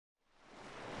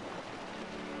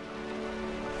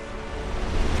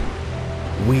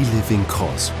We live in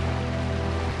Kos,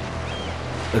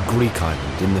 a Greek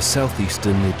island in the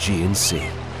southeastern Aegean Sea.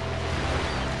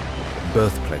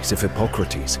 Birthplace of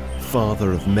Hippocrates,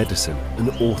 father of medicine and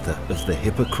author of the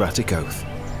Hippocratic Oath.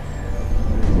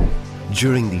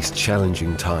 During these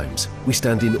challenging times, we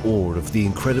stand in awe of the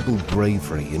incredible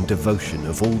bravery and devotion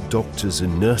of all doctors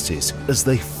and nurses as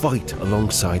they fight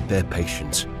alongside their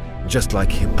patients, just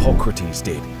like Hippocrates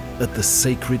did at the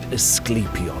sacred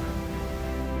Asclepion.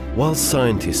 While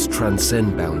scientists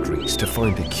transcend boundaries to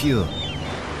find a cure,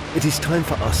 it is time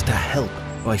for us to help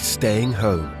by staying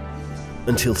home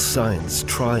until science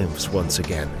triumphs once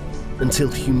again, until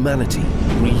humanity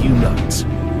reunites.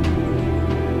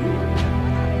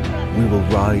 We will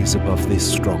rise above this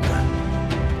stronger.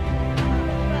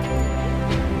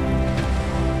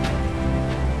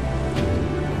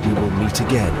 We will meet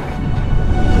again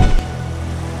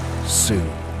soon.